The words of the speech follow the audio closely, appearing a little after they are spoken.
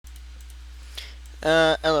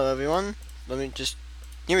Hello everyone.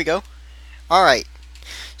 Here we go. Alright.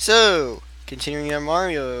 So, continuing on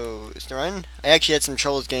Mario's run. I actually had some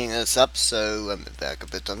troubles getting this up, so I'm back a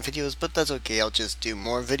bit on videos, but that's okay. I'll just do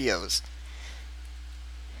more videos.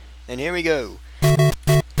 And here we go.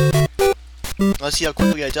 Let's see how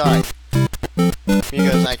quickly I die.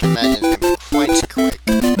 Because I can imagine it's gonna be quite quick.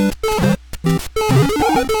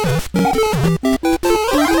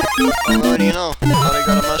 Oh, what do you know? I thought I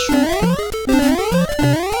got a mushroom.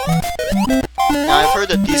 Now, I've heard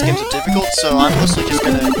that these games are difficult, so I'm mostly just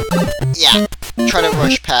gonna, try to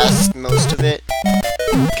rush past most of it.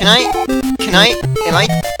 Okay, good.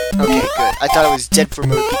 I thought I was dead for a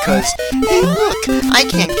moment because, hey look, I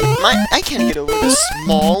can't get over this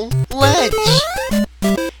small ledge.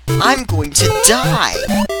 I'm going to die.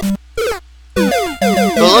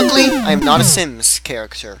 But luckily, I'm not a Sims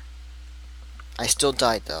character. I still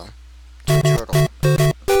died though. To a turtle.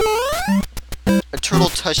 A turtle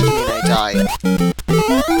touched me and I died.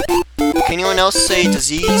 Can anyone else say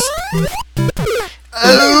disease?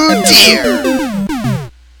 Oh dear!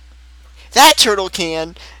 That turtle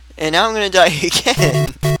can! And now I'm gonna die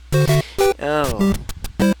again. Oh.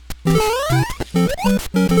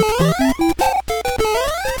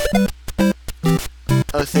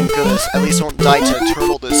 Oh, thank goodness. At least I won't die to a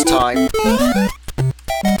turtle this time.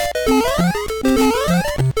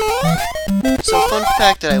 So, fun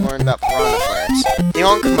fact that I learned about piranha plants. They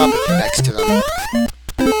won't come up if you're next to them.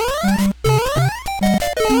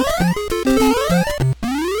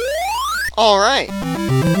 Alright.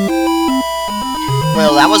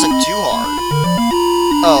 Well, that wasn't too hard.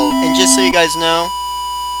 Oh, and just so you guys know,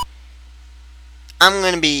 I'm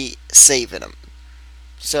gonna be saving them.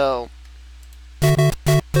 So,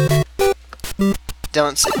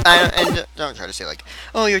 don't try to say like,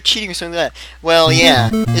 oh, you're cheating or something like that. Well, yeah,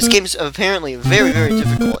 this game's apparently very, very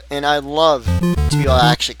difficult, and I'd love to be able to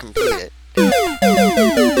actually complete it.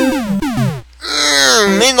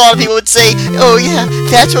 A lot of people would say, oh yeah,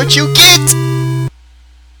 that's what you get!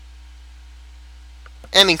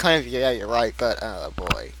 I mean, kind of, yeah, you're right, but, oh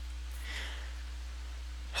boy.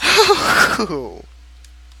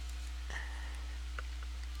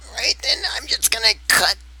 Right then, I'm just gonna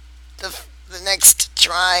cut the next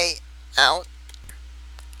try out.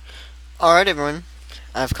 Alright everyone,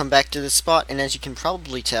 I've come back to this spot, and as you can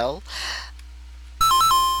probably tell,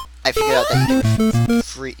 I figured out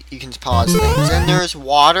that you can pause things. And there's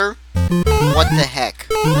water? What the heck?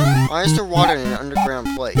 Why is there water in an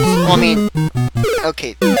underground place? Well, I mean,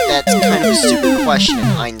 okay, that's kind of a stupid question in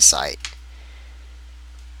hindsight.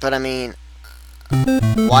 But I mean,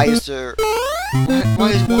 why is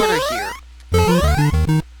water here?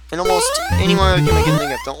 In almost any Mario game I can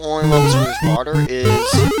think of, the only levels where there's water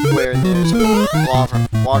is where there's a lava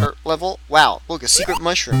water level. Wow, look, a secret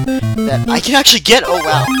mushroom that I can actually get. Oh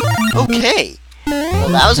wow. Okay. Well,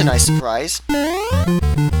 that was a nice surprise. Oh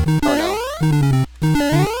no.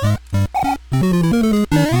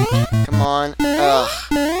 Come on. Ugh.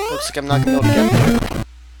 Looks like I'm not gonna be able to get there.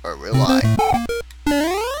 Or will I?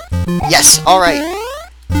 Yes. All right.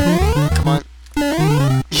 Come on.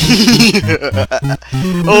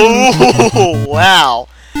 Oh, wow.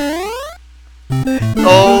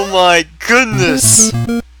 Oh my goodness.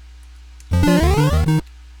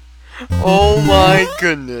 Oh my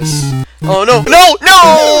goodness. Oh no, no, no!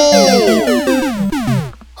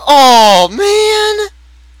 Oh man.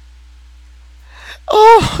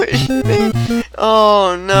 Oh man.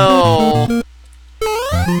 Oh no.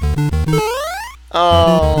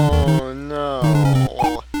 Oh no.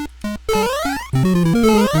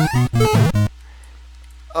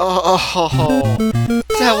 Oh,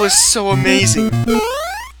 that was so amazing.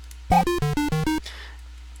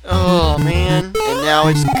 Oh, man. And now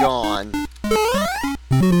it's gone.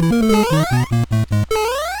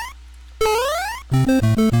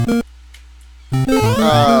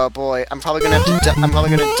 Oh, boy. I'm probably gonna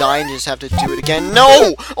die and just have to do it again.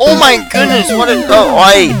 No! Oh, my goodness. What a... Oh,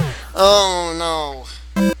 wait. Oh, no.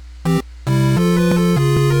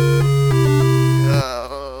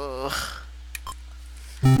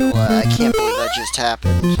 I can't believe that just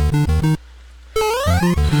happened.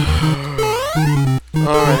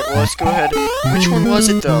 Alright, well, let's go ahead. Which one was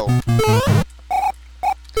it, though?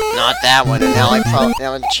 Not that one, and now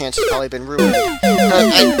the chance has probably been ruined.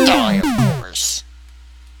 I die, of course.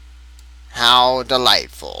 How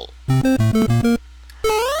delightful. Ugh,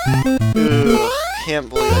 can't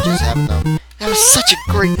believe that just happened, though. That was such a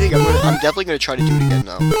great thing. I'm definitely gonna try to do it again,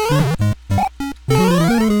 though.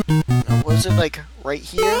 Was it, like, right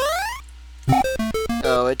here?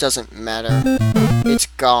 Oh, it doesn't matter. It's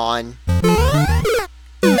gone.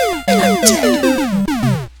 And I'm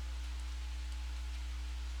dead.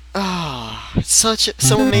 so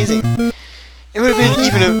amazing. It would have been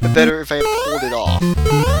even better if I had pulled it off.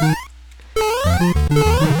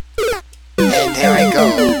 And there I go,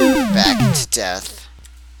 back to death.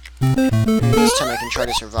 Maybe this time I can try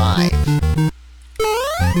to survive.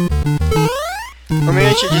 Or maybe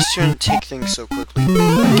I should just try and take things so quickly.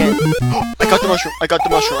 Again. I got the mushroom. I got the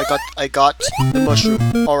mushroom. I got the mushroom.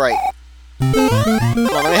 Alright. Come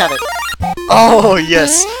on, let me have it. Oh,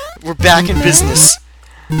 yes. We're back in business.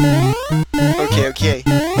 Okay.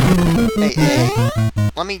 Hey.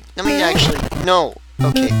 Let me actually... No.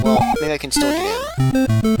 Okay, well, maybe I can still get in.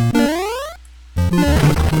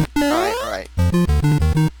 Alright.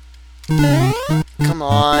 Come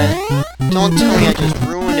on. Don't tell me I just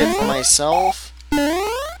ruined it for myself.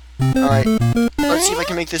 Alright. Let's see if I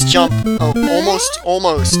can make this jump. Oh,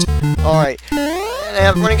 almost. Alright. And I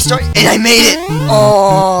have running start, and I made it!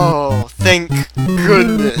 Oh, thank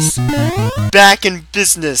goodness. Back in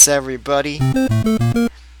business, everybody.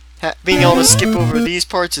 Being able to skip over these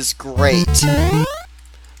parts is great.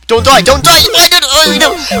 Don't die!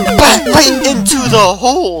 Right into the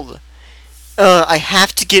hole! I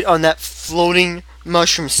have to get on that floating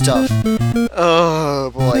mushroom stuff.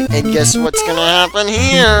 Oh boy, and guess what's gonna happen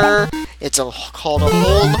here? It's called a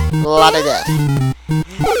whole lot of death.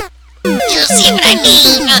 You see what I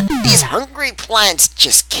mean? These hungry plants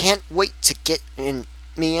just can't wait to get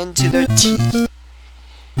me into their teeth.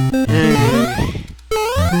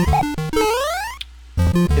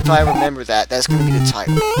 If I remember that, that's gonna be the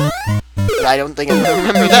title. But I don't think I'm gonna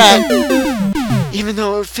remember that, even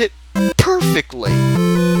though it would fit perfectly.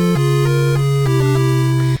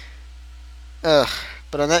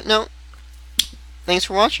 But on that note, thanks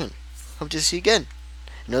for watching. Hope to see you again.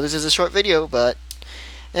 I know this is a short video, but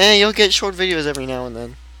you'll get short videos every now and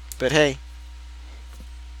then. But hey,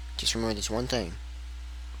 just remember this one thing.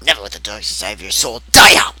 Never let the dark side of your soul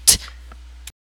die out!